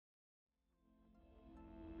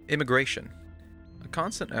Immigration, a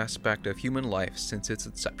constant aspect of human life since its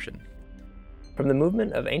inception. From the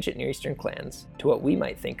movement of ancient Near Eastern clans to what we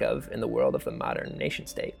might think of in the world of the modern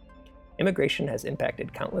nation-state, immigration has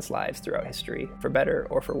impacted countless lives throughout history, for better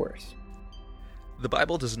or for worse. The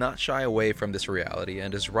Bible does not shy away from this reality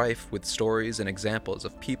and is rife with stories and examples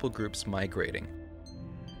of people groups migrating.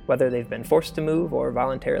 Whether they've been forced to move or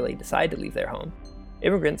voluntarily decide to leave their home,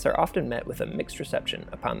 immigrants are often met with a mixed reception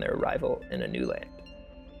upon their arrival in a new land.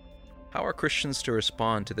 How are Christians to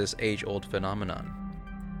respond to this age-old phenomenon?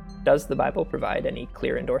 Does the Bible provide any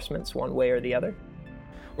clear endorsements one way or the other?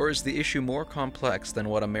 Or is the issue more complex than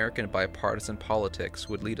what American bipartisan politics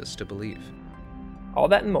would lead us to believe? All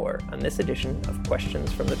that and more on this edition of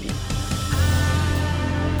Questions from the Pew.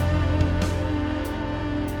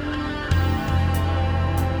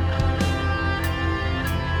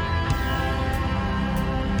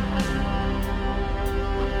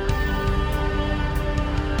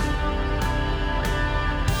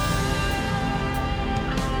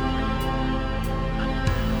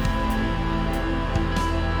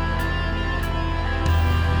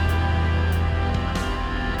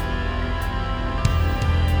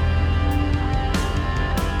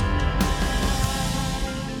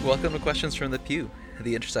 Welcome to Questions from the Pew,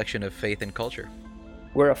 the intersection of faith and culture.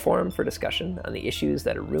 We're a forum for discussion on the issues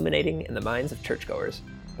that are ruminating in the minds of churchgoers,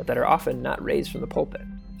 but that are often not raised from the pulpit.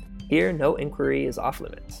 Here, no inquiry is off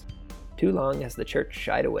limits. Too long has the church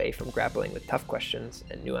shied away from grappling with tough questions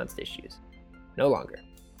and nuanced issues. No longer.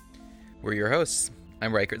 We're your hosts.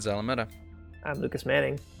 I'm Reichert Zalameta. I'm Lucas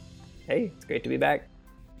Manning. Hey, it's great to be back.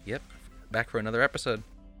 Yep, back for another episode.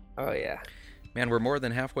 Oh yeah, Man, we're more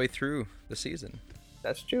than halfway through the season.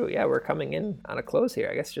 that's true. Yeah, we're coming in on a close here.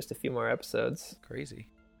 I guess just a few more episodes. Crazy.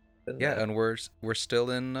 than Yeah, that. and we're still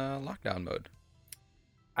in lockdown mode.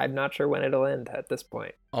 I'm not sure when it'll end at this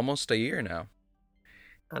point. Almost a year now.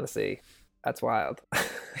 Honestly, that's wild.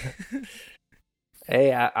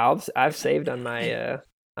 Hey, I've saved on my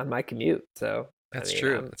commute, so That's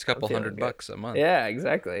true. It's a couple feeling good. $100 a month. Yeah,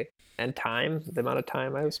 exactly. And time, the amount of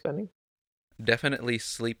time I was spending. Definitely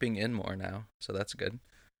sleeping in more now, so that's good.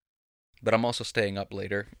 But I'm also staying up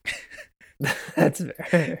later That's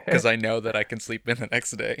fair. because I know that I can sleep in the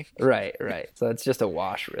next day. Right. So it's just a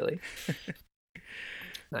wash, really.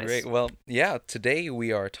 Nice. Great. Well, yeah, today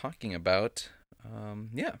we are talking about,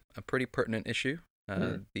 a pretty pertinent issue,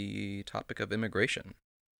 the topic of immigration.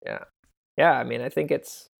 Yeah. I mean, I think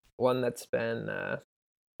it's one that's been,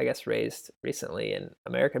 I guess, raised recently in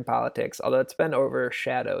American politics, although it's been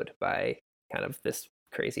overshadowed by kind of this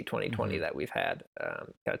crazy 2020 that we've had,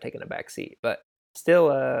 kind of taking a back seat, but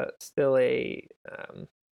still a,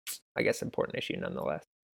 I guess, important issue nonetheless.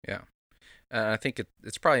 Yeah. I think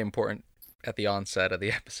it's probably important at the onset of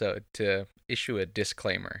the episode to issue a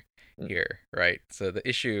disclaimer here, right? So the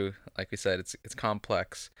issue, like we said, it's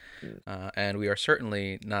complex, and we are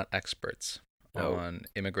certainly not experts on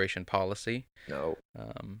immigration policy. No.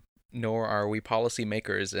 Nor are we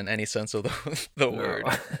policymakers in any sense of the word.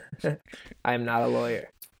 I am not a lawyer,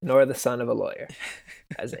 nor the son of a lawyer,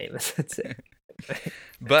 as Amos would say.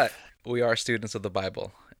 But we are students of the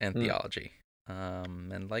Bible and theology.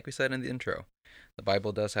 And like we said in the intro, the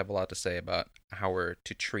Bible does have a lot to say about how we're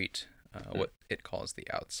to treat what it calls the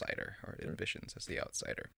outsider, or it envisions as the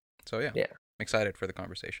outsider. So yeah, I'm excited for the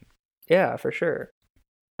conversation. Yeah, for sure.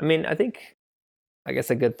 I mean, I guess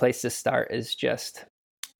a good place to start is just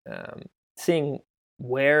seeing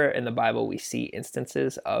where in the Bible we see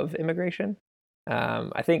instances of immigration. I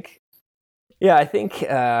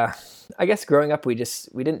guess growing up we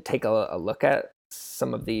didn't take a look at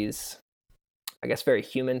some of these, I guess, very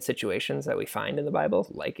human situations that we find in the Bible,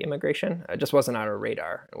 like immigration. It just wasn't on our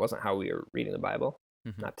radar. It wasn't how we were reading the Bible.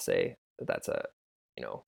 Not to say that that's a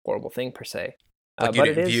horrible thing per se. Like you but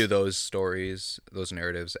didn't view those stories, those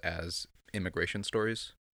narratives, as immigration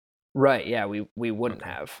stories? Right, yeah, we wouldn't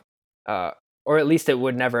have. Or at least it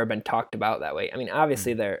would never have been talked about that way. I mean,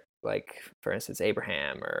 obviously they're, like, for instance,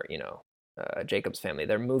 Abraham or, Jacob's family,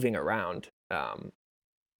 they're moving around.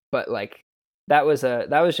 But like that was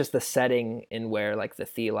just the setting in where like the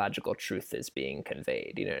theological truth is being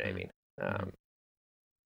conveyed, you know what I mean?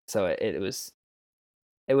 So it was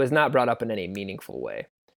not brought up in any meaningful way.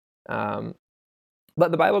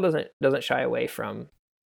 But the Bible doesn't shy away from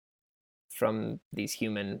these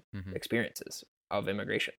human experiences of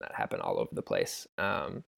immigration that happen all over the place.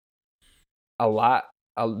 There's a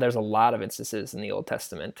lot of instances in the Old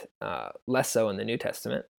Testament, less so in the New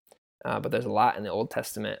Testament, but there's a lot in the Old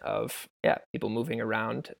Testament of people moving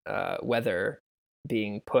around, whether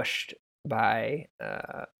being pushed by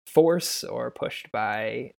force or pushed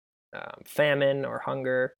by famine or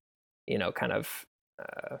hunger, kind of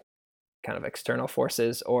kind of external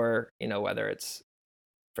forces, or whether it's,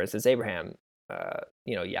 for instance, Abraham,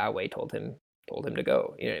 Yahweh told him to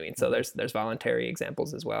go. You know what I mean? So there's voluntary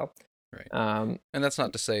examples as well. Right. And that's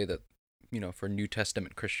not to say that, for New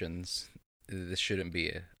Testament Christians, this shouldn't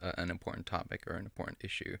be an important topic or an important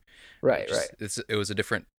issue. Right, right. It was a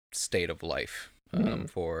different state of life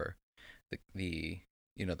for the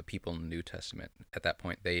people in the New Testament. At that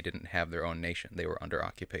point, they didn't have their own nation; they were under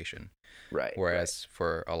occupation. Right. Whereas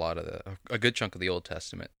for a good chunk of the Old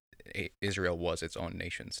Testament, Israel was its own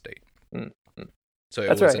nation state. Mm-hmm. So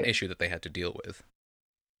it was an issue that they had to deal with.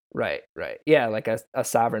 Right, right. Yeah, like a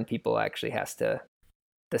sovereign people actually has to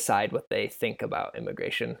decide what they think about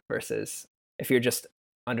immigration, versus if you're just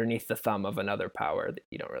underneath the thumb of another power,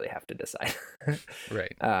 you don't really have to decide.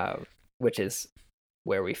 Right. Which is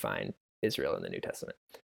where we find Israel in the New Testament.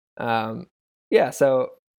 Yeah,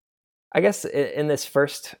 so I guess in this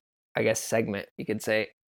first, segment, you could say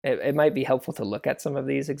it might be helpful to look at some of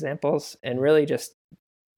these examples and really just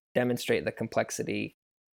demonstrate the complexity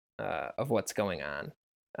of what's going on.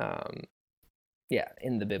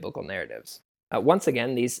 In the biblical narratives. Once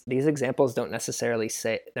again, these examples don't necessarily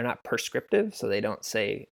say, they're not prescriptive, so they don't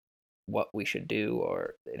say what we should do,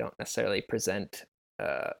 or they don't necessarily present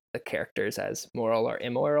the characters as moral or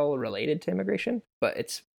immoral related to immigration, but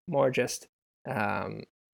it's more just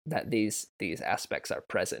that these aspects are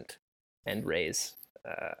present and raise,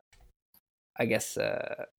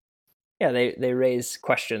 they raise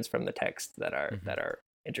questions from the text that are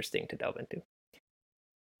interesting to delve into.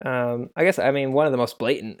 One of the most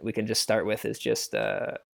blatant we can just start with is just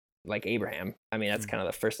like Abraham. I mean, that's kind of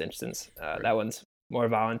the first instance. Right. That one's more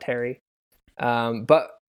voluntary. But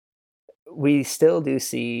we still do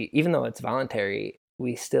see, even though it's voluntary,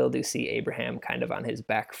 we still do see Abraham kind of on his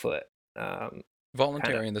back foot.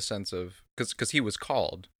 Voluntary in the sense of, because he was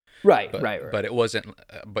called. Right. But it wasn't,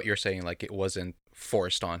 but you're saying like it wasn't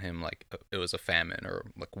forced on him, like it was a famine or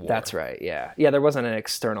like war. That's right, yeah. Yeah, there wasn't an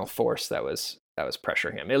external force that was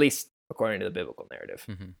pressuring him, at least according to the biblical narrative.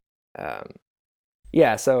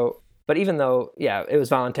 But even though, it was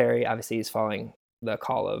voluntary, obviously he's following the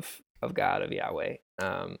call of God, of Yahweh.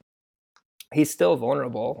 He's still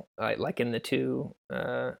vulnerable, like in the two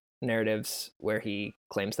narratives where he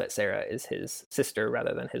claims that Sarah is his sister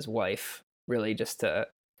rather than his wife, really just to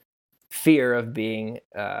fear of being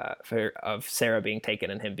of Sarah being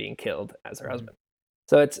taken and him being killed as her husband.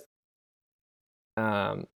 So it's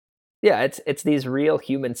it's these real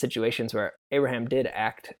human situations where Abraham did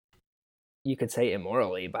act, you could say,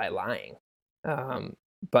 immorally by lying,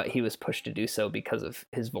 but he was pushed to do so because of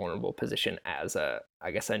his vulnerable position as a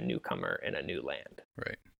newcomer in a new land.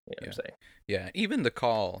 Right. You know what I'm saying? Yeah. Even the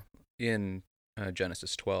call in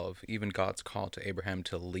Genesis 12, even God's call to Abraham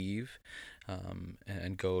to leave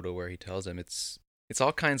and go to where he tells him, it's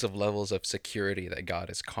all kinds of levels of security that God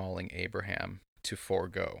is calling Abraham to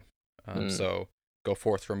forego. So go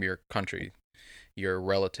forth from your country, your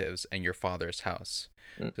relatives, and your father's house.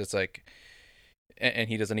 So it's like, and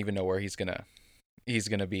he doesn't even know where he's gonna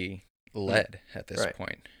be led at this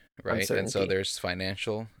point, right? Uncertainty. And so there's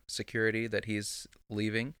financial security that he's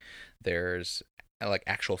leaving. There's like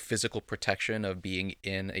actual physical protection of being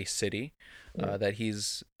in a city that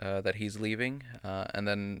he's leaving, and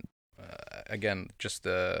then again, just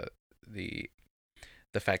the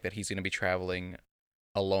fact that he's going to be traveling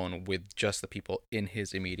alone with just the people in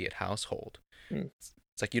his immediate household. It's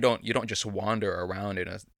like you don't just wander around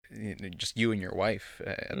just you and your wife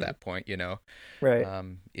at that point, right?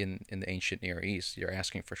 In the ancient Near East, you're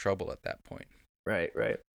asking for trouble at that point. Right.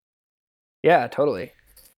 Yeah, totally.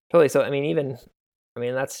 So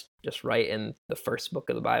that's just right in the first book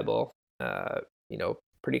of the Bible.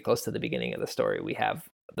 Pretty close to the beginning of the story, we have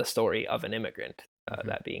the story of an immigrant,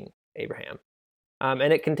 that being Abraham.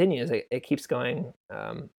 And it continues. It keeps going.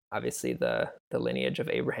 Obviously, the lineage of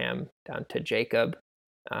Abraham down to Jacob,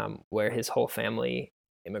 where his whole family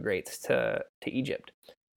immigrates to Egypt.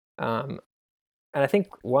 And I think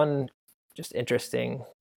one just interesting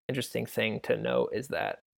thing to note is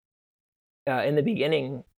that in the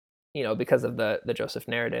beginning, because of the Joseph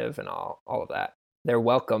narrative and all of that, they're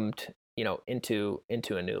welcomed, into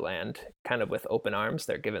a new land, kind of with open arms.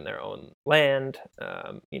 They're given their own land.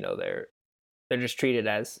 They're just treated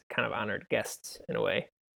as kind of honored guests in a way.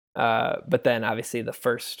 But then obviously the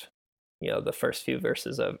first few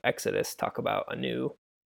verses of Exodus talk about a new,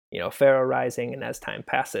 Pharaoh rising, and as time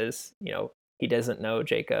passes, he doesn't know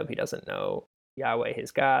Jacob, he doesn't know Yahweh,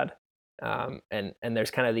 his God. And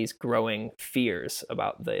there's kind of these growing fears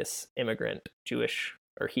about this immigrant Jewish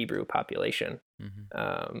or Hebrew population.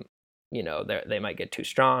 They might get too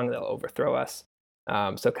strong, they'll overthrow us.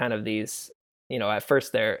 So kind of these at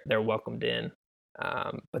first they're welcomed in,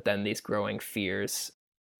 but then these growing fears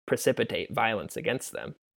precipitate violence against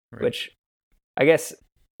them, Right. which I guess,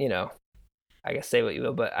 I guess say what you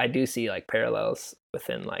will, but I do see like parallels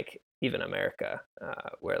within like even America,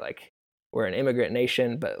 where like we're an immigrant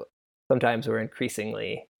nation, but sometimes we're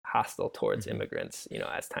increasingly hostile towards immigrants,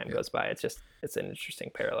 as time Yeah. goes by. It's an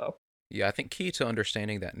interesting parallel. Yeah, I think key to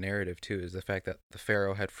understanding that narrative too is the fact that the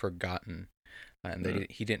Pharaoh had forgotten and that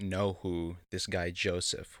Mm, he didn't know who this guy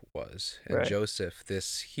Joseph was. And right. Joseph,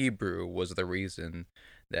 this Hebrew, was the reason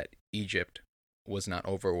that Egypt was not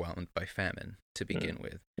overwhelmed by famine to Mm, begin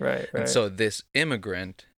with. right. And Right. so this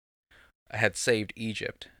immigrant had saved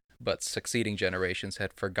Egypt, but succeeding generations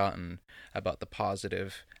had forgotten about the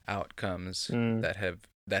positive outcomes Mm, that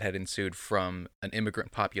had ensued from an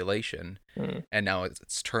immigrant population, mm, and now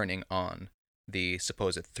it's turning on the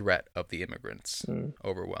supposed threat of the immigrants mm.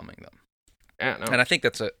 overwhelming them. Yeah, no. And I think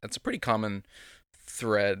that's a pretty common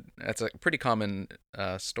thread. That's a pretty common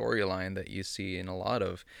storyline that you see in a lot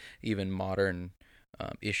of even modern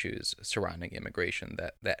issues surrounding immigration.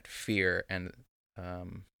 That fear and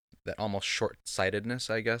that almost short-sightedness,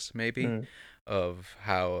 I guess, maybe, Mm, of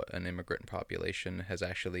how an immigrant population has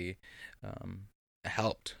actually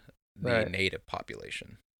helped the right. native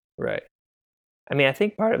population. Right. I mean, I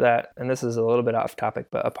think part of that, and this is a little bit off topic,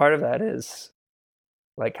 but a part of that is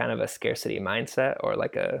like kind of a scarcity mindset, or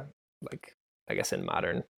like I guess in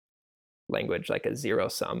modern language, like a zero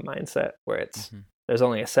sum mindset, where it's Hmm. there's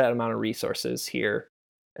only a set amount of resources here,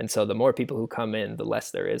 and so the more people who come in, the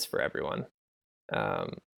less there is for everyone.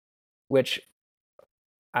 Um, which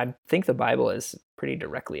I think the Bible is pretty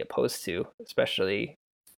directly opposed to, especially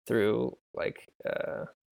through like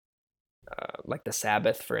the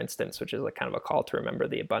Sabbath, for instance, which is like kind of a call to remember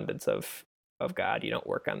the abundance of God. You don't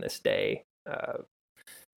work on this day.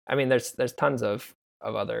 I mean, there's tons of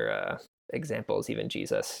other examples. Even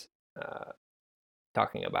Jesus uh,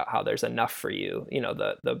 talking about how there's enough for you.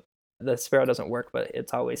 The sparrow doesn't work, but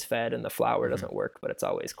it's always fed, and the flower Hmm. doesn't work, but it's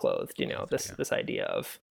always clothed. Clothed, This yeah. this idea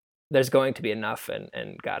of there's going to be enough,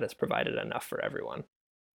 and God has provided enough for everyone.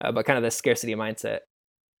 But kind of this scarcity mindset,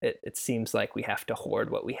 it seems like we have to hoard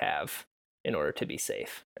what we have in order to be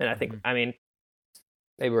safe. And I think, Hmm. I mean,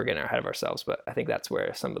 maybe we're getting ahead of ourselves, but I think that's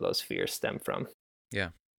where some of those fears stem from. Yeah,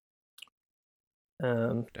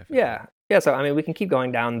 definitely. Yeah, yeah. So I mean, we can keep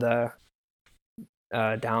going down the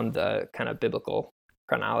kind of biblical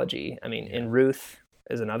chronology. I mean, Yeah. in Ruth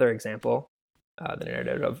is another example,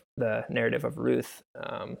 the narrative of Ruth,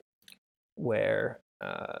 where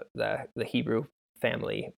the Hebrew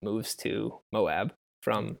family moves to Moab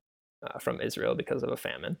from Israel because of a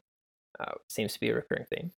famine. Seems to be a recurring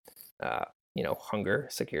theme. Hunger,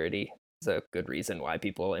 security is a good reason why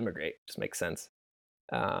people immigrate. Just makes sense.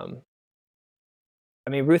 Um, I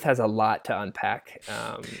mean, Ruth has a lot to unpack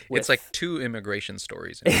It's like with. two immigration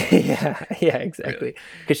stories in one, Yeah, really. exactly.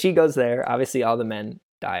 Because she goes there. Obviously, all the men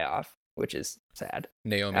die off, which is sad.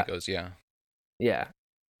 Naomi Uh, goes, yeah. yeah,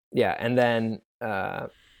 yeah, and then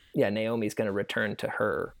yeah, Naomi's going to return to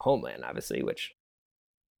her homeland, obviously, which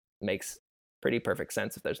makes pretty perfect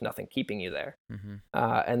sense if there's nothing keeping you there. Hmm.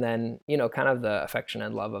 And then kind of the affection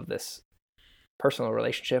and love of this personal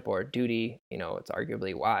relationship or duty. It's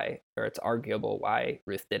arguable why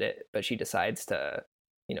Ruth did it, but she decides to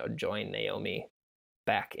join Naomi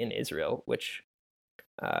back in Israel, which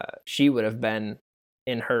she would have been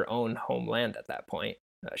in her own homeland at that point.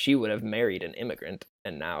 She would have married an immigrant,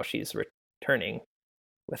 and now she's returning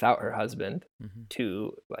without her husband Hmm.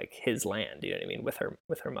 to like his land. You know what I mean? With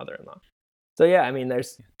her mother-in-law. So yeah, I mean,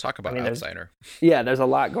 Talk about there's outsider. yeah, there's a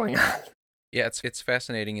lot going on. Yeah, it's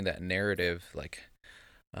fascinating in that narrative. Like,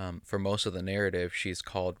 for most of the narrative, she's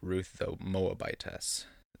called Ruth the Moabitess.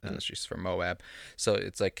 She's from Moab, so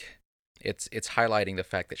it's like it's highlighting the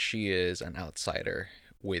fact that she is an outsider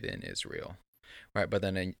within Israel, right? But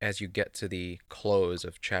then as you get to the close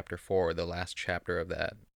of chapter 4, the last chapter of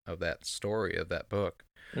that story of that book,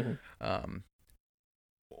 Mm-hmm. um,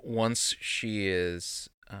 once she is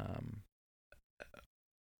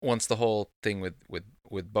once the whole thing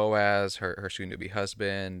with Boaz, her soon to be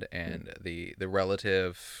husband, and the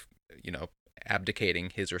relative, abdicating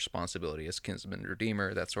his responsibility as kinsman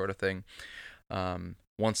redeemer, that sort of thing.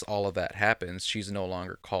 Once all of that happens, she's no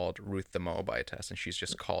longer called Ruth the Moabitess, and she's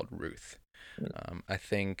just called Ruth. I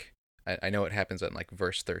think I know it happens at like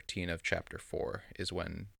verse 13 of chapter 4 is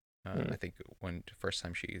when Mm-hmm. I think when the first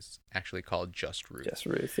time she's actually called just Ruth. Just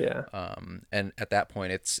Ruth, yeah. And at that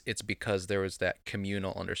point, it's because there was that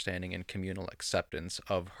communal understanding and communal acceptance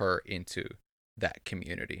of her into that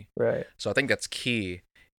community. Right. So I think that's key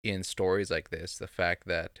in stories like this, the fact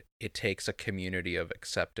that it takes a community of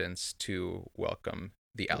acceptance to welcome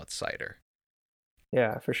the outsider.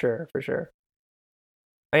 Yeah, for sure, for sure.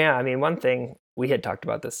 Oh, yeah, I mean, one thing we had talked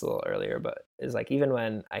about this a little earlier, but is like even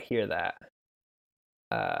when I hear that,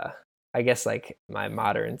 uh, I guess like my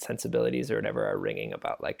modern sensibilities or whatever are ringing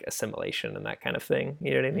about like assimilation and that kind of thing.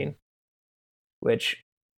 You know what I mean? Which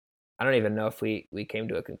I don't even know if we came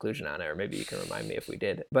to a conclusion on it, or maybe you can remind me if we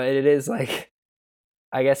did. But it is like,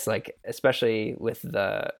 I guess like especially with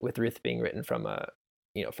Ruth being written from a,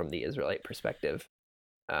 from the Israelite perspective,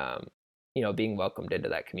 um, being welcomed into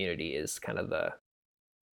that community is kind of the,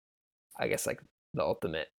 I guess like the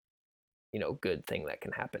ultimate, good thing that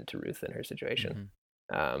can happen to Ruth in her situation.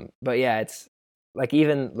 But yeah, it's like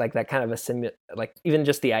even like that kind of like even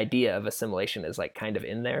just the idea of assimilation is like kind of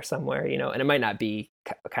in there somewhere, and it might not be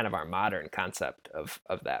kind of our modern concept of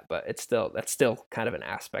that, but that's still kind of an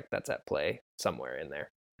aspect that's at play somewhere in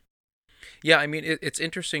there. Yeah, I mean, it's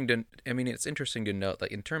interesting to. I mean, it's interesting to note,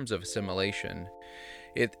 like in terms of assimilation,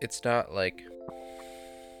 it's not like.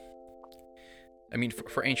 I mean,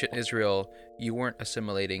 for ancient Israel, you weren't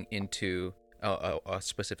assimilating into a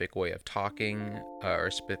specific way of talking or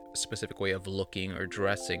a specific way of looking or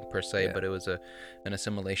dressing per se, Yeah. but it was an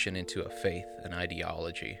assimilation into a faith, an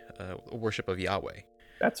ideology, a worship of Yahweh.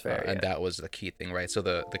 That's fair. And that was the key thing, right? So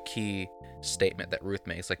the key statement that Ruth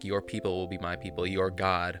makes, like, your people will be my people, your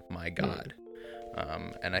God, my God.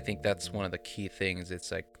 And I think that's one of the key things.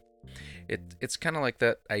 It's like, it's kind of like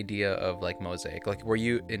that idea of like mosaic, like where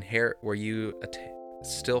you inherit, where you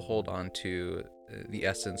still hold on to the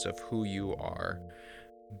essence of who you are,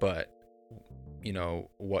 but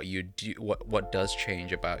what you do, what does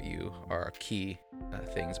change about you are key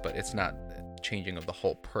things, but it's not changing of the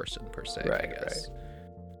whole person per se, Right, I guess. right.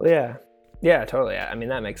 Well, yeah, totally. I mean,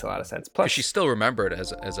 that makes a lot of sense. Plus, because she's still remembered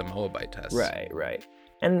as a Moabitess. Right.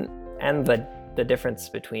 And the difference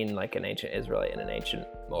between like an ancient Israelite and an ancient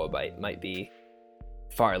Moabite might be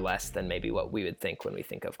far less than maybe what we would think when we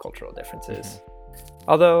think of cultural differences.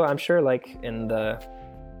 Although I'm sure like in the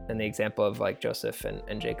example of like Joseph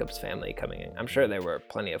and Jacob's family coming in, I'm sure there were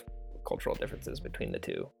plenty of cultural differences between the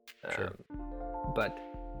two. Sure. But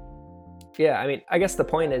yeah, I mean, I guess the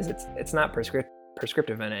point is it's not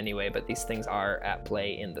prescriptive in any way, but these things are at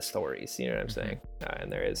play in the stories. You know what I'm saying?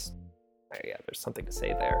 And there's something to say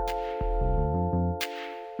there.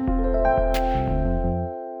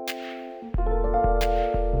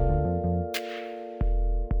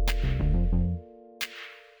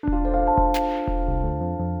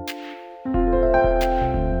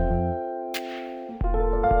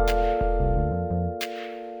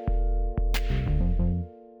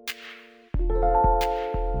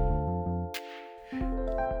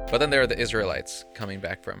 But then there are the Israelites coming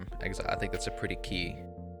back from exile. I think that's a pretty key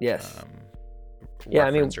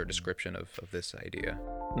reference or description of this idea.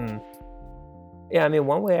 Yeah, I mean,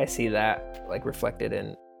 one way I see that like reflected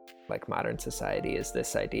in like modern society is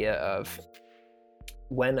this idea of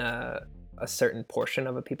when a certain portion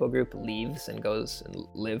of a people group leaves and goes and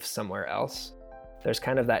lives somewhere else, there's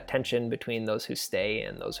kind of that tension between those who stay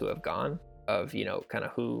and those who have gone, of kind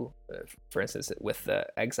of who, for instance, with the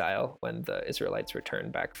exile when the Israelites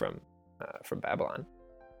returned back from Babylon,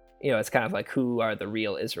 it's kind of like, who are the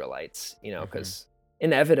real Israelites, because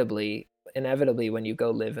inevitably when you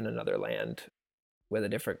go live in another land with a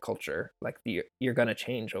different culture, like you're going to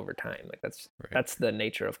change over time. Like that's the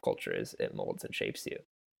nature of culture, is it molds and shapes you.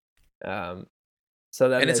 So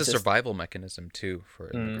then, and it's a survival mechanism too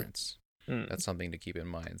for immigrants. That's something to keep in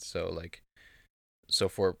mind. So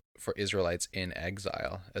for Israelites in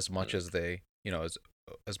exile, as much as they,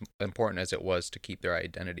 as important as it was to keep their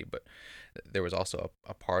identity, but there was also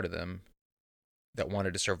a part of them that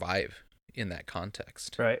wanted to survive in that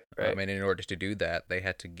context. Right. And in order to do that, they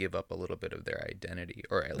had to give up a little bit of their identity,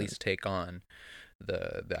 or at least take on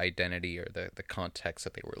the identity or the context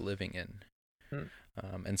that they were living in.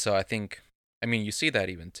 And so I think, you see that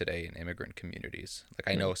even today in immigrant communities.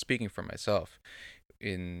 Like, I know, speaking for myself,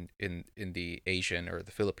 in the Asian or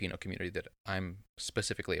the Filipino community that I'm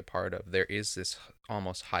specifically a part of, there is this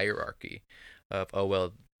almost hierarchy of,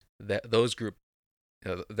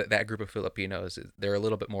 that group of Filipinos, they're a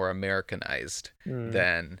little bit more Americanized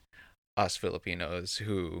than us Filipinos,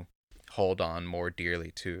 who hold on more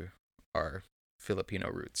dearly to our Filipino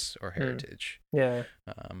roots or heritage. Yeah.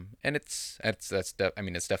 And it's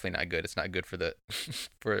definitely not good. It's not good for the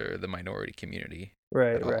for the minority community.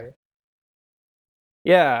 Right.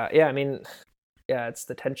 Yeah. I mean, yeah, it's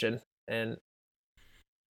the tension. And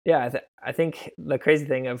yeah, I think the crazy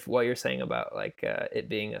thing of what you're saying about like it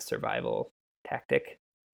being a survival tactic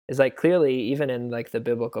is like clearly even in like the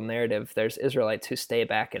biblical narrative, there's Israelites who stay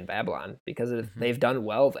back in Babylon because they've done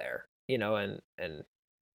well there, and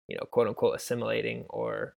quote unquote assimilating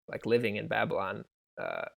or like living in Babylon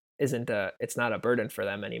isn't it's not a burden for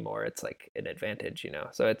them anymore. It's like an advantage,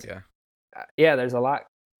 So it's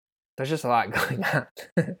there's just a lot going on.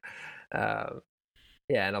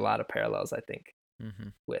 And a lot of parallels, I think,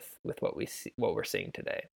 with what we're seeing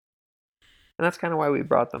today. And that's kind of why we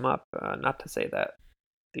brought them up. Not to say that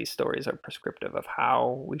these stories are prescriptive of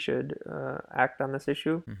how we should act on this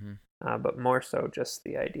issue, but more so just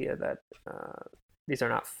the idea that these are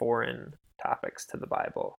not foreign topics to the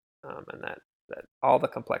Bible, and that all the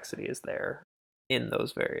complexity is there in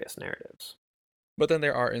those various narratives. But then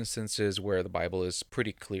there are instances where the Bible is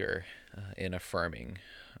pretty clear in affirming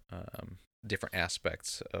different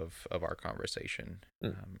aspects of our conversation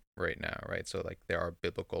right now, right? So like there are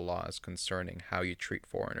biblical laws concerning how you treat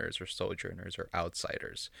foreigners or sojourners or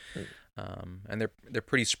outsiders, and they're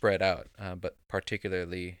pretty spread out, but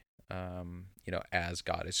particularly as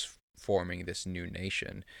God is forming this new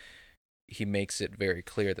nation, he makes it very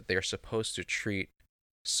clear that they're supposed to treat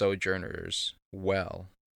sojourners well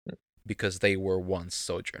because they were once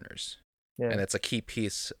sojourners. Yeah. And that's a key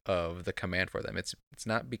piece of the command for them. It's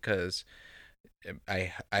not because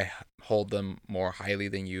I hold them more highly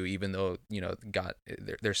than you, even though God,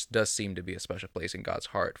 there does seem to be a special place in God's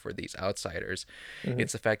heart for these outsiders.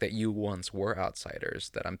 It's the fact that you once were outsiders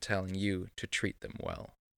that I'm telling you to treat them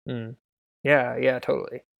well. Yeah,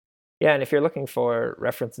 totally. Yeah, and if you're looking for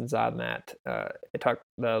references on that,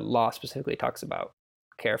 the law specifically talks about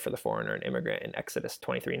care for the foreigner and immigrant in Exodus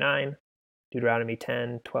 23:9, Deuteronomy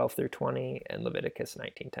 10:12-20, and Leviticus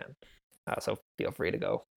 19:10. So feel free to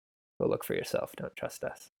go look for yourself. Don't trust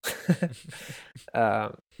us.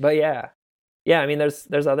 But yeah. I mean,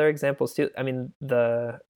 there's other examples too. I mean,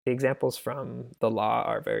 the examples from the law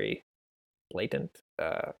are very blatant,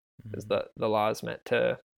 because the law is meant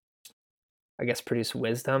to, I guess, produce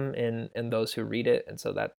wisdom in those who read it, and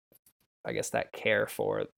so that, I guess, that care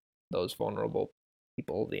for those vulnerable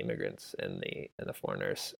people, the immigrants and the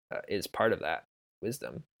foreigners, is part of that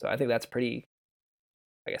wisdom. So I think that's pretty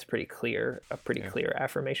clear, clear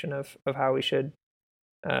affirmation of how we should,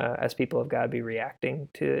 as people of God, be reacting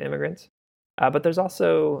to immigrants. But there's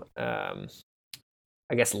also,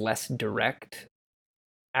 I guess, less direct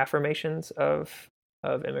affirmations of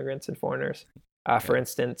immigrants and foreigners. For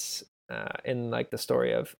instance, in like the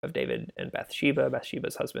story of David and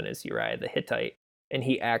Bathsheba's husband is Uriah the Hittite, and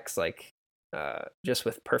he acts like just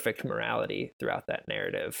with perfect morality throughout that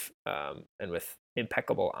narrative, and with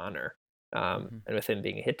impeccable honor. And with him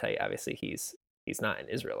being a Hittite, obviously he's not an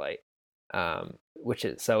Israelite, which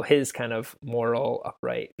is, so his kind of moral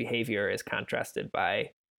upright behavior is contrasted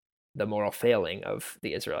by the moral failing of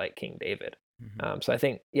the Israelite King David. So I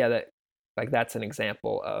think that like that's an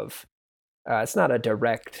example of it's not a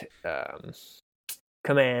direct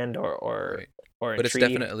command or right. But it's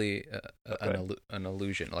definitely an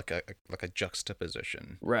allusion, like a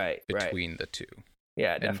juxtaposition, right, between the two.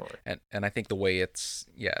 Yeah, definitely. And I think the way it's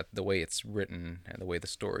written and the way the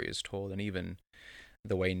story is told, and even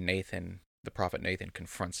the way the prophet Nathan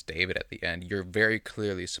confronts David at the end, you're very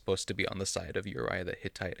clearly supposed to be on the side of Uriah the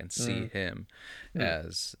Hittite and see him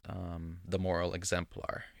as the moral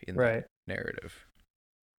exemplar in that narrative.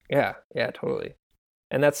 Yeah, totally.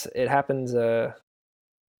 And it happens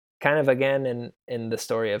kind of again in the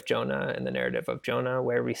story of Jonah, in the narrative of Jonah,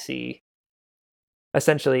 where we see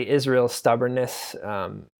essentially Israel's stubbornness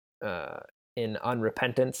in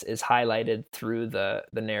unrepentance is highlighted through the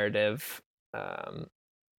narrative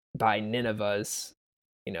by Nineveh's,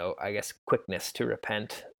 I guess, quickness to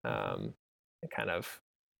repent. Kind of,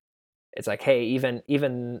 it's like, hey,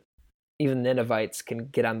 even Ninevites can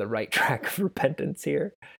get on the right track of repentance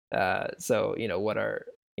here. So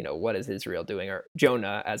what is Israel doing, or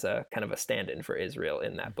Jonah as a kind of a stand-in for Israel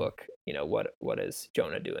in that book? What is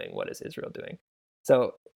Jonah doing? What is Israel doing?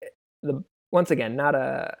 So once again, not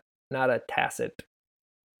a tacit,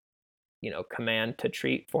 command to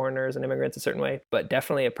treat foreigners and immigrants a certain way, but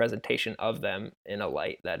definitely a presentation of them in a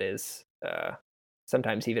light that is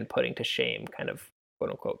sometimes even putting to shame kind of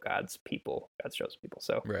quote unquote God's chosen people.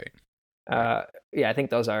 So right. I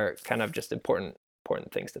think those are kind of just important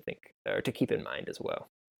things to think or to keep in mind as well.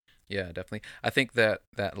 Yeah, definitely. I think that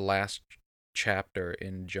last chapter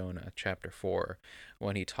in Jonah, chapter 4,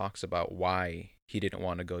 when he talks about why he didn't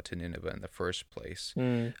want to go to Nineveh in the first place,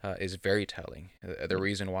 is very telling. The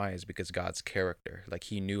reason why is because God's character. Like,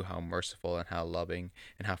 he knew how merciful and how loving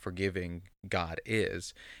and how forgiving God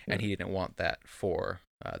is, and he didn't want that for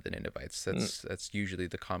the Ninevites. That's usually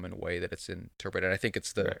the common way that it's interpreted. I think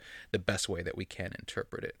it's the best way that we can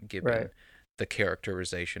interpret it, given the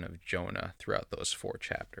characterization of Jonah throughout those 4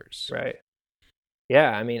 chapters. Right.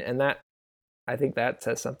 Yeah, I mean, and I think that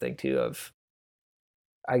says something too of,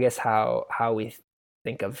 I guess, how we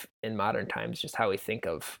think of in modern times, just how we think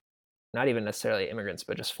of not even necessarily immigrants,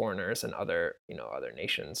 but just foreigners and other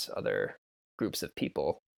nations, other groups of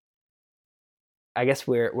people. I guess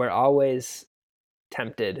we're always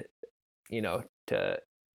tempted, to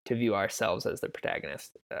view ourselves as the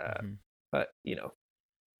protagonist. But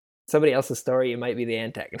somebody else's story, you might be the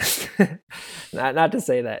antagonist. not to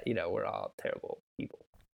say that we're all terrible people,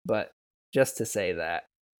 but just to say that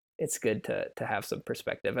it's good to have some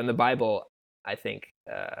perspective. And the Bible, I think,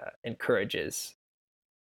 encourages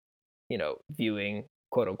viewing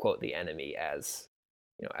quote unquote the enemy as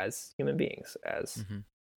as human beings, as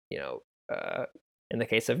in the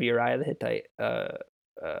case of Uriah the Hittite,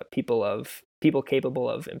 people capable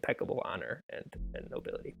of impeccable honor and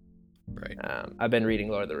nobility. Right. I've been reading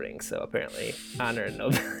Lord of the Rings, so apparently honor and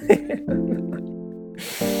nobility.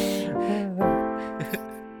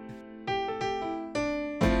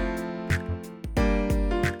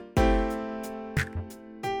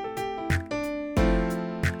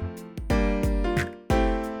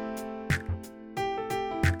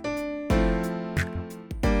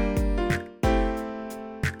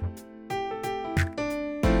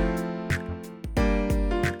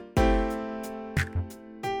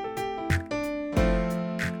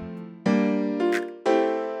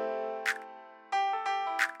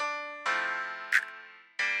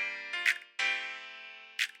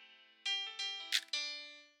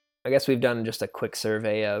 I guess we've done just a quick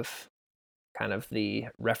survey of kind of the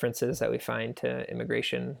references that we find to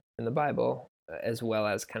immigration in the Bible, as well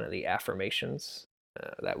as kind of the affirmations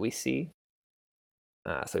that we see.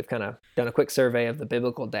 So we've kind of done a quick survey of the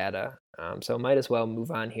biblical data. So might as well move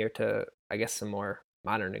on here to, I guess, some more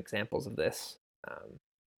modern examples of this.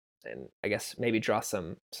 And I guess maybe draw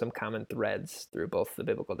some common threads through both the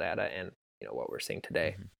biblical data and what we're seeing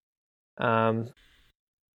today.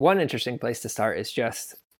 One interesting place to start is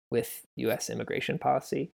just with U.S. immigration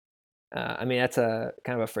policy. I mean, that's a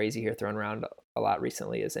kind of a phrase you hear thrown around a lot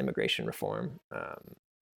recently, is immigration reform,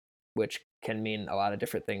 which can mean a lot of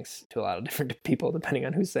different things to a lot of different people depending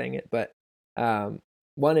on who's saying it. But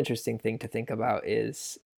one interesting thing to think about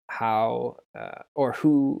is how or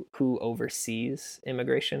who oversees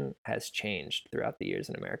immigration has changed throughout the years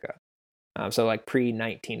in America. So like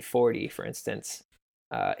pre-1940, for instance,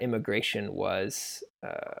 immigration was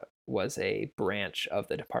a branch of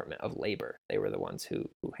the Department of Labor. They were the ones who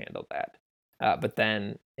handled that. But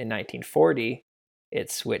then in 1940,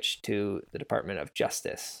 it switched to the Department of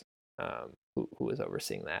Justice, who was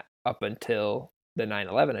overseeing that up until the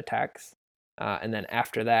 9/11 attacks. And then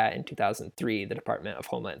after that, in 2003, the Department of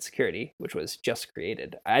Homeland Security, which was just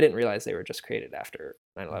created. I didn't realize they were just created after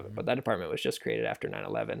 9/11, but that department was just created after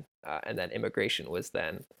 9/11. And then immigration was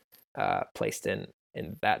then placed in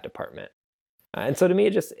that department. And so to me,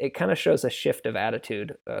 it kind of shows a shift of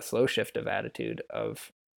attitude, a slow shift of attitude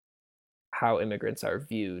of how immigrants are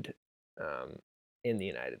viewed in the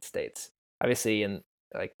United States. Obviously, in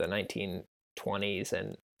like the 1920s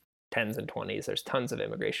and 10s and 20s, there's tons of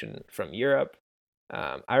immigration from Europe.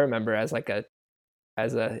 I remember as I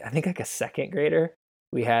think like a second grader,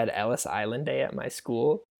 we had Ellis Island Day at my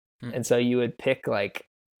school. And so you would pick like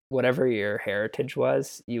whatever your heritage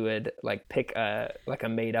was, you would like pick a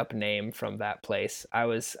made up name from that place. I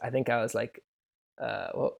think I was like,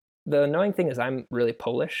 well, the annoying thing is I'm really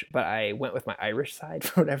Polish, but I went with my Irish side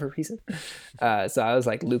for whatever reason. So I was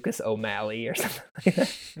like Lucas O'Malley or something like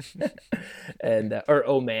that, and or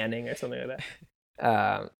O'Manning or something like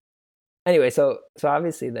that. Anyway, so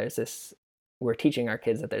obviously there's this. We're teaching our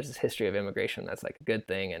kids that there's this history of immigration that's like a good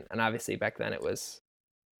thing, and obviously back then it was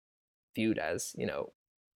viewed as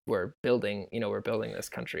we're building this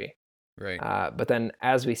country, right? But then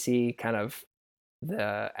as we see kind of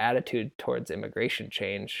the attitude towards immigration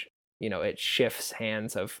change, it shifts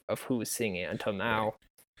hands of who is seeing it. Until now,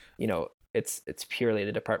 right. It's purely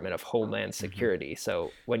the Department of Homeland Security.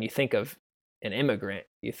 So when you think of an immigrant,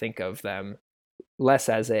 you think of them less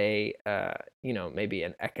as a maybe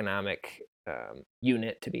an economic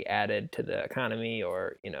unit to be added to the economy,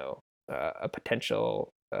 or a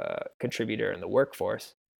potential contributor in the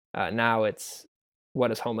workforce. Now it's,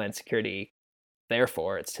 what is Homeland Security there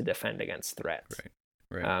for? It's to defend against threats.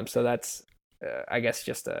 Right. So that's, I guess,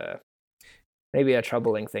 just maybe a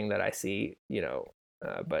troubling thing that I see,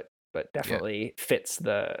 but definitely fits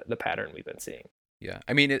the pattern we've been seeing. Yeah,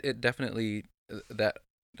 I mean, it definitely, that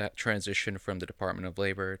that transition from the Department of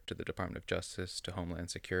Labor to the Department of Justice to Homeland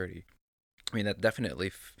Security. I mean, that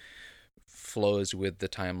definitely flows with the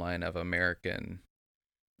timeline of American,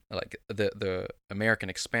 like the American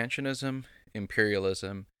expansionism,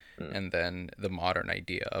 imperialism, and then the modern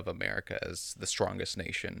idea of America as the strongest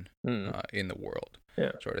nation in the world,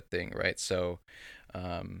 sort of thing, right? So,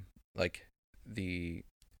 like the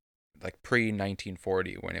pre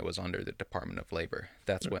 1940, when it was under the Department of Labor,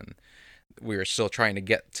 that's when we were still trying to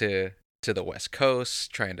get to the West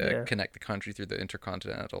Coast, trying to connect the country through the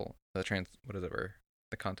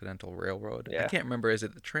the Continental Railroad. I can't remember, is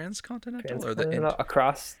it the Transcontinental or the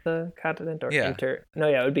across the continent, or no,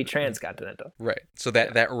 it would be transcontinental. Right. So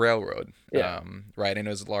that railroad, right, and it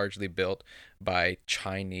was largely built by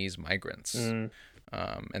Chinese migrants. And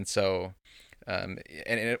so I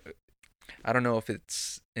don't know if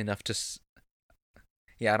it's enough to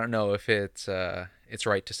I don't know if it's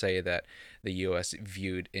right to say that the US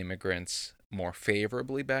viewed immigrants more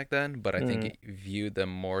favorably back then, but I think it viewed them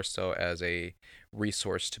more so as a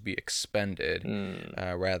resource to be expended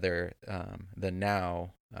rather than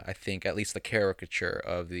now. I think at least the caricature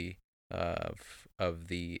of the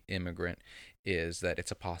immigrant is that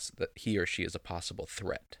it's that he or she is a possible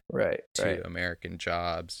threat to American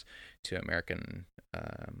jobs, to American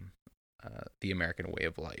the American way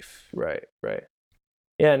of life. Right.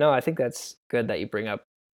 Yeah, no, I think that's good that you bring up,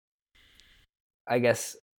 I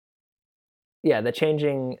guess, the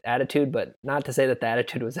changing attitude, but not to say that the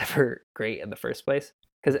attitude was ever great in the first place.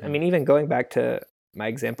 Because, I mean, even going back to my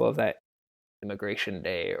example of that immigration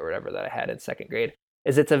day or whatever that I had in second grade,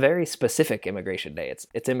 it's a very specific immigration day.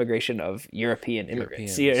 It's immigration of European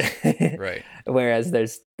immigrants. Right. Whereas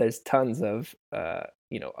there's tons of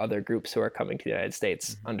other groups who are coming to the United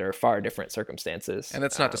States under far different circumstances. And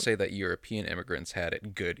that's not to say that European immigrants had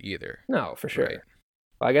it good either. No, for sure. Right.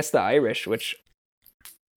 Well, I guess the Irish, which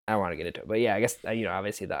I don't want to get into it, but I guess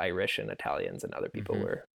obviously the Irish and Italians and other people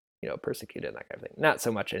were persecuted and that kind of thing. Not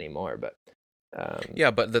so much anymore, but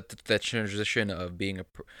but the transition of being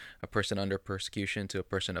a person under persecution to a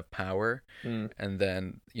person of power, and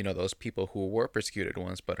then those people who were persecuted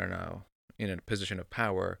once but are now in a position of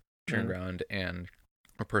power turn around and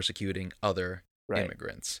are persecuting other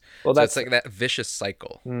immigrants. Well, so it's like that vicious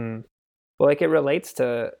cycle. Well, like it relates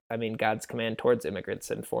to, I mean, God's command towards immigrants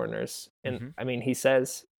and foreigners, and I mean, He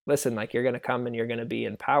says, "Listen, like you're going to come and you're going to be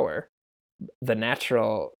in power. The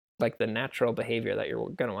natural behavior that you're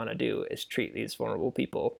going to want to do is treat these vulnerable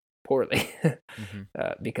people poorly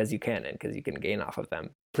because you can and because you can gain off of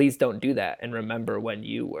them. Please don't do that, and remember when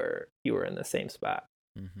you were in the same spot."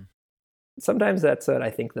 Sometimes that's what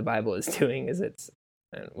I think the Bible is doing.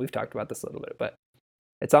 And we've talked about this a little bit, but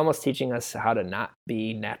it's almost teaching us how to not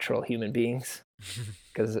be natural human beings,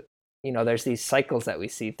 because there's these cycles that we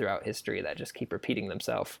see throughout history that just keep repeating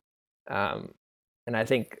themselves. And I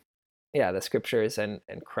think, the scriptures and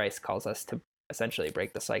Christ calls us to essentially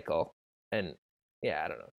break the cycle and, I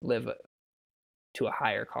don't know, live to a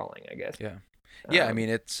higher calling, I guess. Yeah. I mean,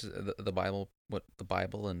 it's the Bible. What the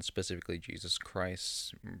Bible and specifically Jesus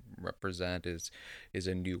Christ represent is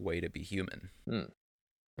a new way to be human.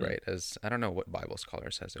 Right, as I don't know what Bible scholar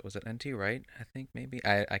says it. Was it NT Wright? I think maybe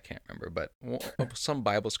I can't remember, but some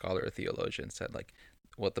Bible scholar or theologian said like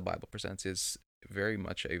what the Bible presents is very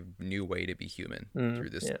much a new way to be human through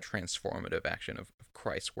this transformative action of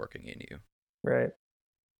Christ working in you. Right.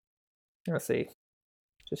 I see.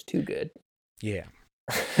 Just too good. Yeah.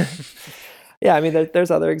 Yeah, I mean,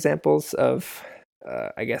 there's other examples of,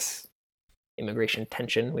 I guess, immigration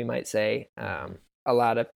tension. We might say a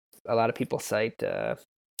lot of people cite.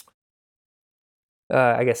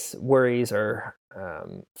 I guess worries or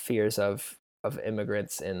fears of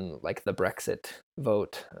immigrants in like the Brexit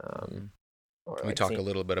vote. We talked a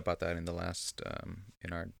little bit about that in the last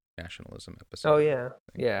in our nationalism episode. Oh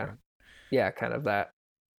yeah, kind of that.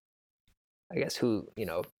 I guess who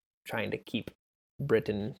trying to keep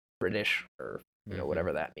Britain British or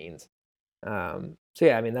whatever that means. So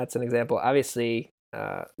yeah, I mean that's an example. Obviously,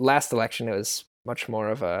 last election it was much more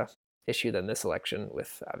of a issue than this election,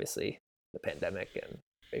 with obviously the pandemic and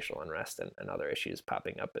racial unrest and other issues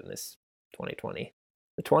popping up in this 2020.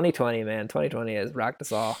 The 2020 has rocked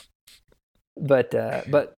us all. But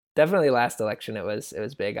definitely last election it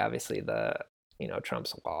was big. Obviously the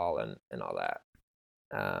Trump's wall and all that.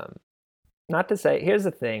 Not to say, here's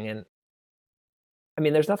the thing, and I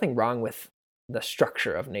mean there's nothing wrong with the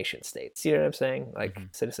structure of nation states. You know what I'm saying? Like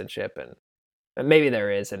citizenship and maybe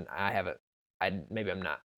there is, and maybe I'm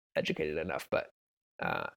not educated enough, but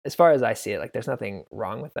as far as I see it, like there's nothing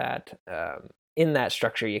wrong with that. In that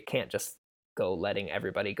structure, you can't just go letting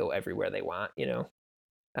everybody go everywhere they want,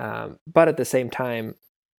 but at the same time,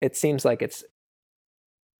 it seems like it's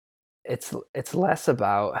less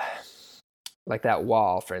about like that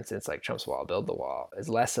wall, for instance, like Trump's wall, build the wall, is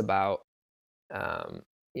less about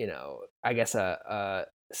I guess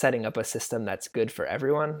setting up a system that's good for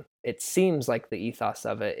everyone. It seems like the ethos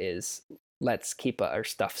of it is let's keep our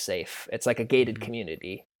stuff safe. It's like a gated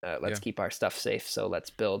community. Let's keep our stuff safe, so let's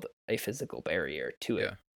build a physical barrier to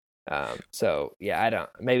it. So yeah, I don't.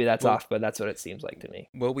 Maybe that's off, but that's what it seems like to me.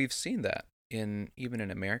 Well, we've seen that even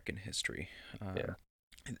in American history.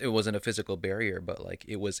 It wasn't a physical barrier, but like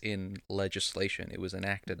it was in legislation. It was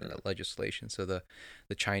enacted in legislation. So the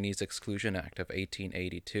Chinese Exclusion Act of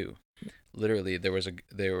 1882. Literally, there was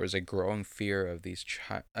a growing fear of these.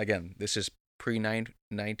 Again, this is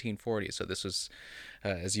pre-1940, so this was,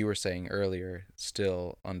 as you were saying earlier,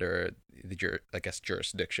 still under the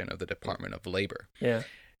jurisdiction of the Department of Labor. Yeah.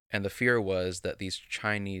 And the fear was that these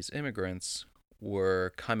Chinese immigrants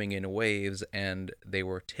were coming in waves and they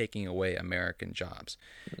were taking away American jobs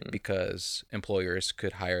because employers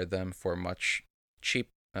could hire them for much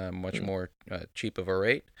more cheap of a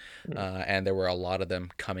rate, and there were a lot of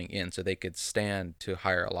them coming in, so they could stand to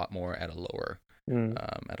hire a lot more at a lower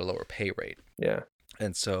pay rate. Yeah.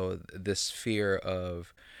 And so this fear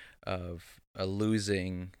of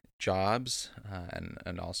losing jobs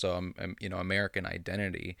and also American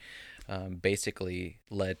identity basically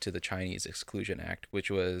led to the Chinese Exclusion Act,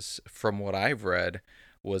 which was, from what I've read,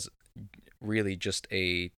 was really just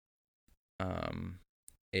a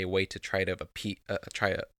way to try to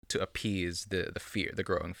appease the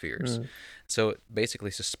growing fears. So it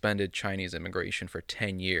basically suspended Chinese immigration for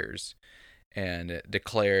 10 years and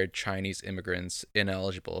declared Chinese immigrants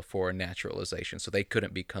ineligible for naturalization, so they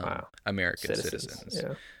couldn't become American citizens.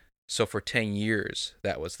 Yeah. So for 10 years,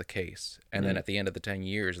 that was the case. And then at the end of the 10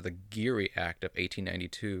 years, the Geary Act of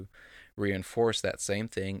 1892 reinforced that same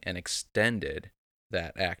thing and extended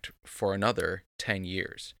that act for another 10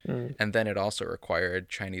 years. And then it also required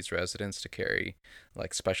Chinese residents to carry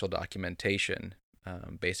like special documentation,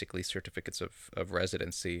 basically certificates of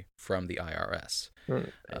residency from the IRS.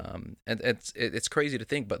 And it's crazy to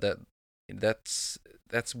think, but that's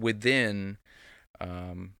within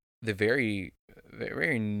the very,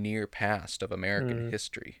 very near past of American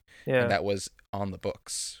history. Yeah. And that was on the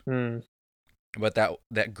books. But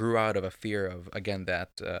that grew out of a fear of, again,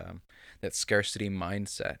 that scarcity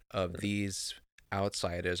mindset of these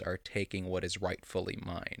outsiders are taking what is rightfully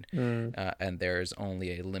mine, and there's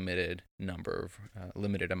only a limited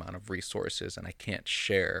amount of resources, and I can't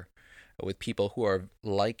share with people who are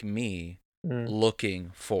like me,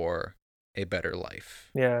 looking for a better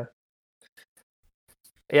life. Yeah.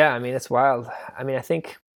 Yeah, I mean, it's wild. I mean, I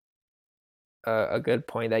think a good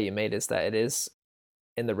point that you made is that it is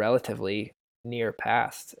in the relatively near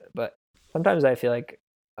past, but sometimes I feel like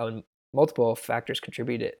multiple factors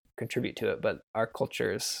contribute to it, but our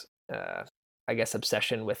culture's I guess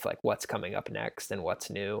obsession with like what's coming up next and what's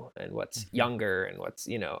new and what's younger and what's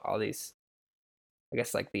all these, I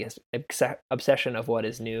guess, like the obsession of what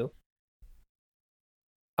is new,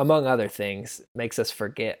 among other things, makes us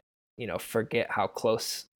forget how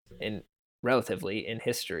close relatively in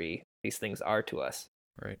history these things are to us.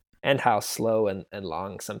 Right. And how slow and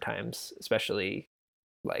long sometimes, especially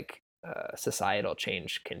like societal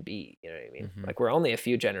change can be. You know what I mean? Like we're only a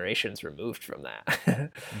few generations removed from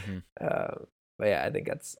that. But yeah, I think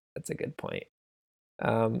that's a good point.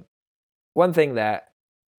 One thing that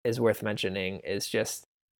is worth mentioning is just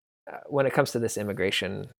when it comes to this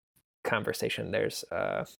immigration conversation, there's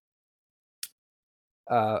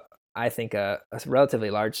I think a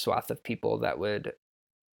relatively large swath of people that would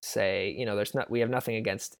say, we have nothing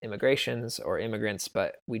against immigrations or immigrants,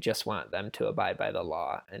 but we just want them to abide by the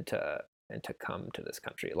law and to come to this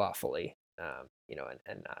country lawfully,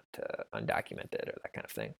 and not undocumented or that kind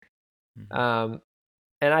of thing.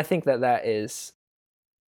 And I think that is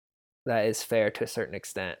fair to a certain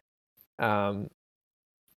extent. Part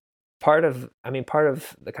of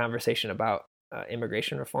the conversation about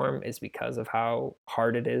immigration reform is because of how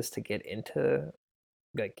hard it is to get into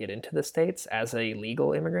the States as a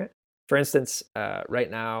legal immigrant. For instance, right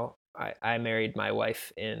now, I married my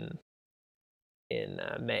wife in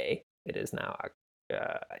May. It is now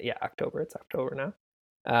October. It's October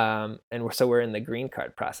now, and we're in the green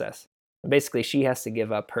card process. Basically, she has to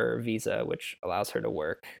give up her visa, which allows her to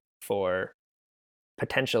work for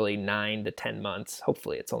potentially 9 to 10 months.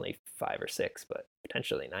 Hopefully, it's only 5 or 6, but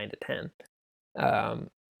potentially 9 to 10.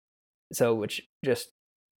 So, which just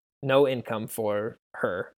no income for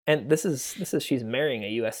her, and this is she's marrying a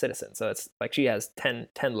U.S. citizen, so it's like she has 10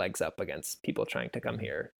 legs up against people trying to come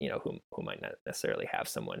here, who might not necessarily have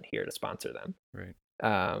someone here to sponsor them. Right.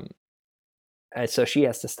 so she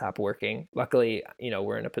has to stop working. Luckily,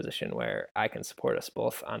 we're in a position where I can support us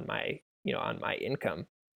both on my income.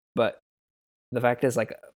 But the fact is,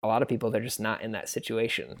 like, a lot of people, they're just not in that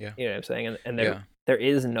situation. Yeah. You know what I'm saying? And Yeah. there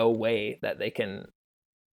is no way that they can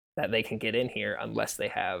get in here unless they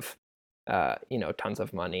have tons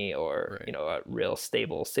of money or Right. a real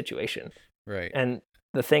stable situation. Right. And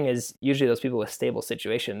the thing is, usually those people with stable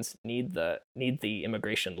situations need the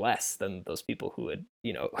immigration less than those people who would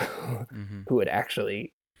Mm-hmm. who would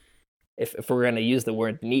actually, if we're going to use the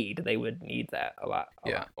word need, they would need that a lot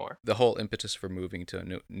more. The whole impetus for moving to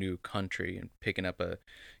a new country and picking up a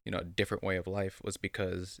different way of life was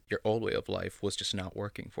because your old way of life was just not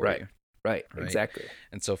working for you. Right, exactly.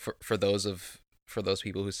 And so for those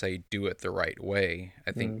people who say do it the right way,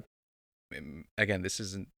 I think again, this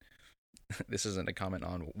isn't a comment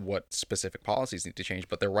on what specific policies need to change,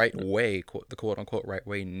 but the right way, the quote unquote right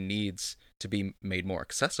way, needs to be made more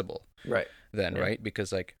accessible. Right. Right?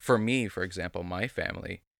 Because, like, for me, for example, my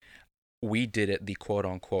family, we did it the quote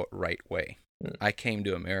unquote right way. I came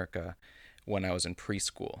to America when I was in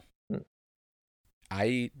preschool.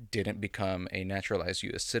 I didn't become a naturalized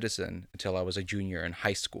U.S. citizen until I was a junior in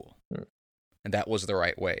high school. And that was the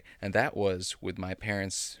right way. And that was with my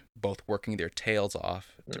parents both working their tails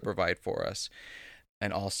off to provide for us,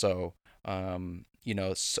 and also,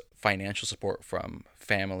 financial support from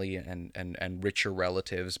family and richer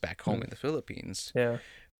relatives back home in the Philippines. Yeah.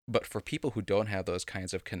 But for people who don't have those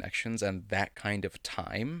kinds of connections and that kind of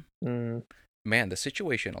time, man, the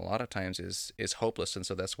situation a lot of times is hopeless. And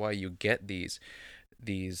so that's why you get these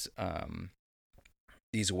waves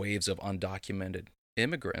of undocumented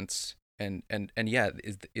immigrants. And yeah,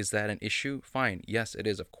 is that an issue? Fine. Yes, it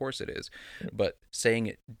is. Of course it is. But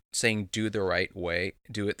saying do it the right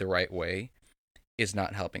way is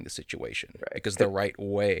not helping the situation. Right. Because the right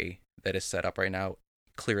way that is set up right now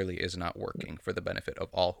clearly is not working for the benefit of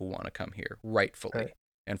all who want to come here rightfully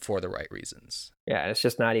and for the right reasons. Yeah, it's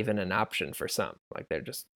just not even an option for some. Like, they're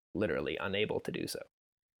just literally unable to do so.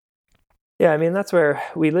 Yeah, I mean, that's where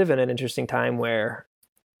we live in an interesting time where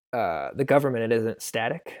the government, it isn't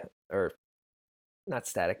static, or not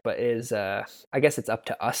static, but is I guess it's up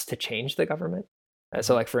to us to change the government.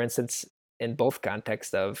 So, like, for instance, in both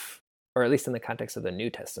contexts of, or at least in the context of the New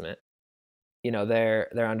Testament,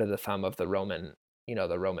 they're under the thumb of the Roman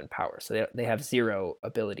power. So they have zero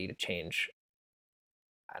ability to change.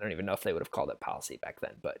 I don't even know if they would have called it policy back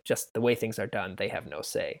then, but just the way things are done, they have no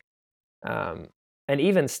say. And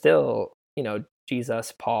even still,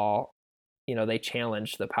 Jesus, Paul, they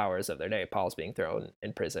challenge the powers of their day. Paul's being thrown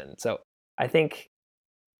in prison. So I think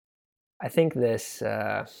this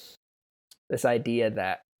idea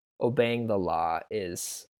that obeying the law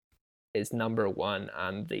is number one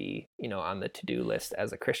on the to-do list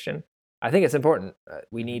as a Christian, I think it's important.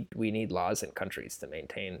 We need laws in countries to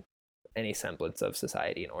maintain any semblance of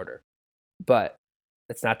society and order. But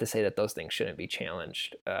it's not to say that those things shouldn't be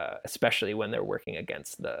challenged, especially when they're working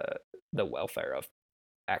against the welfare of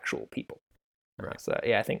actual people. Right. So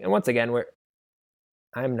yeah, I think, and once again,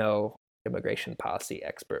 I'm no immigration policy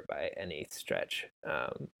expert by any stretch,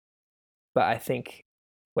 but I think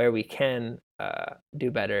where we can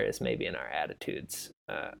do better is maybe in our attitudes,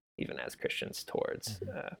 even as Christians, towards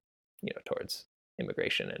towards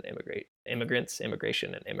immigration and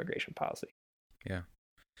immigration and immigration policy. Yeah,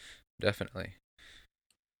 definitely.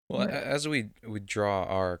 Well, as we draw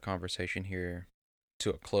our conversation here to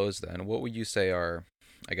a close, then, what would you say are,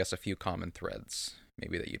 I guess, a few common threads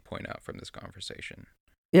maybe that you'd point out from this conversation?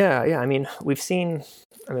 Yeah. I mean, we've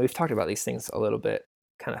talked about these things a little bit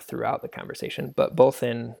kind of throughout the conversation, but both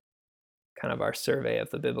in kind of our survey of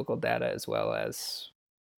the biblical data, as well as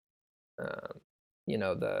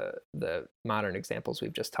the modern examples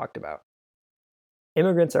we've just talked about.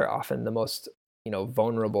 Immigrants are often the most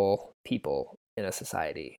vulnerable people in a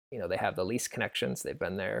society. They have the least connections. They've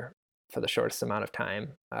been there for the shortest amount of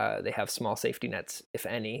time. They have small safety nets, if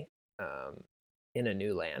any, in a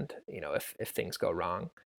new land. If things go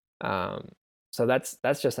wrong. So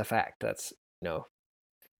that's just a fact. That's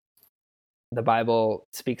the Bible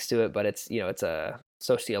speaks to it, but it's a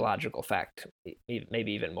sociological fact,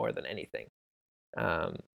 maybe even more than anything.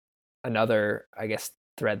 Another, I guess,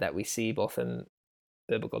 thread that we see both in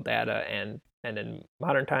biblical data and in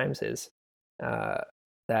modern times is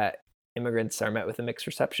that immigrants are met with a mixed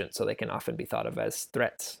reception, so they can often be thought of as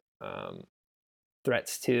threats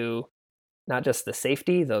to not just the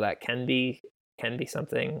safety, though that can be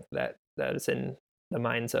something that is in the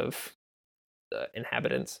minds of the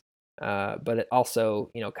inhabitants, but it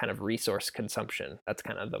also kind of resource consumption. That's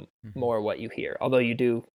kind of the more what you hear. Although you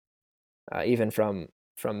do, even from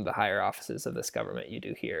the higher offices of this government, you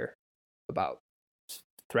do hear about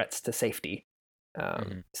threats to safety.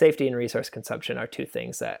 Safety and resource consumption are two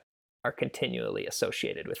things that are continually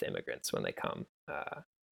associated with immigrants when they come.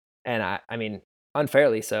 And I mean,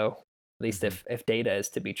 unfairly so, at least if data is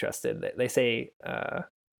to be trusted. They say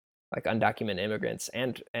like undocumented immigrants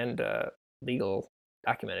and legal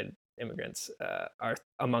documented immigrants are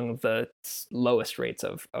among the lowest rates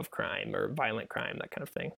of crime or violent crime, that kind of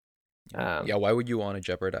thing. Why would you want to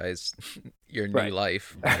jeopardize your new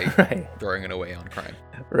life by throwing it away on crime?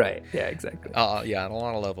 Right. Yeah, exactly. On a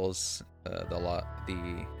lot of levels,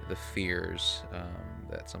 the fears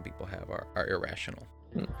that some people have are irrational.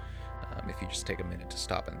 If you just take a minute to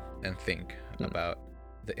stop and think about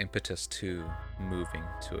the impetus to moving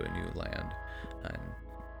to a new land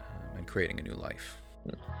and creating a new life.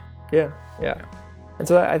 Yeah. And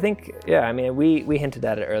so I think, I mean, we hinted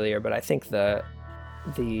at it earlier, but I think the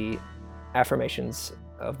affirmations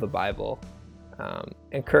of the Bible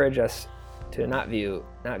encourage us to not view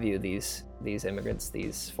these immigrants,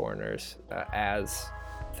 these foreigners, as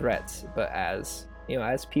threats, but as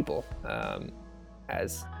people,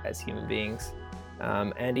 as human beings,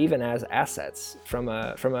 and even as assets from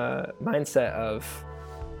a mindset of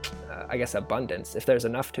I guess abundance. If there's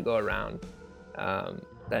enough to go around,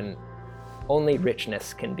 then only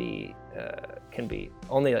richness can be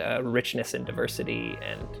only a richness in diversity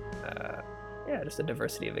and just a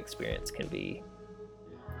diversity of experience can be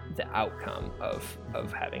the outcome of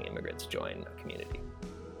having immigrants join a community.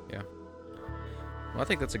 Yeah. Well, I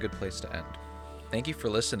think that's a good place to end. Thank you for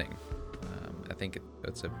listening. I think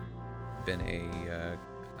it's been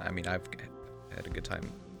I've had a good time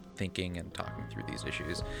thinking and talking through these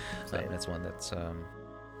issues. It's one that's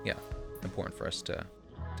important for us to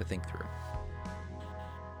think through.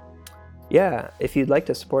 Yeah, if you'd like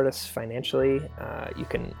to support us financially, you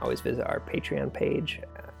can always visit our Patreon page.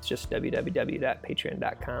 It's just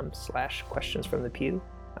www.patreon.com/questionsfromthepew.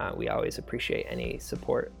 We always appreciate any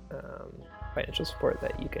support, financial support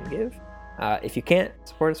that you can give. If you can't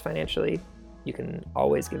support us financially, you can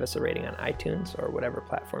always give us a rating on iTunes or whatever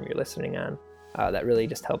platform you're listening on. That really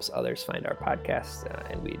just helps others find our podcast,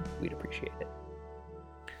 and we'd appreciate it.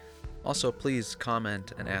 Also, please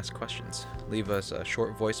comment and ask questions. Leave us a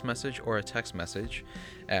short voice message or a text message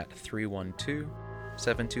at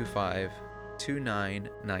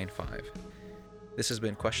 312-725-2995. This has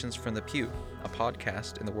been Questions from the Pew, a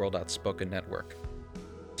podcast in the World Outspoken Network.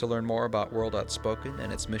 To learn more about World Outspoken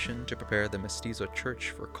and its mission to prepare the Mestizo Church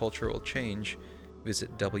for cultural change,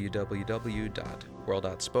 visit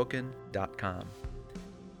www.worldoutspoken.com.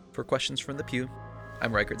 For Questions from the Pew,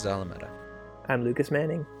 I'm Reichert Zalameda. I'm Lucas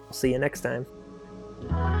Manning. I'll see you next time.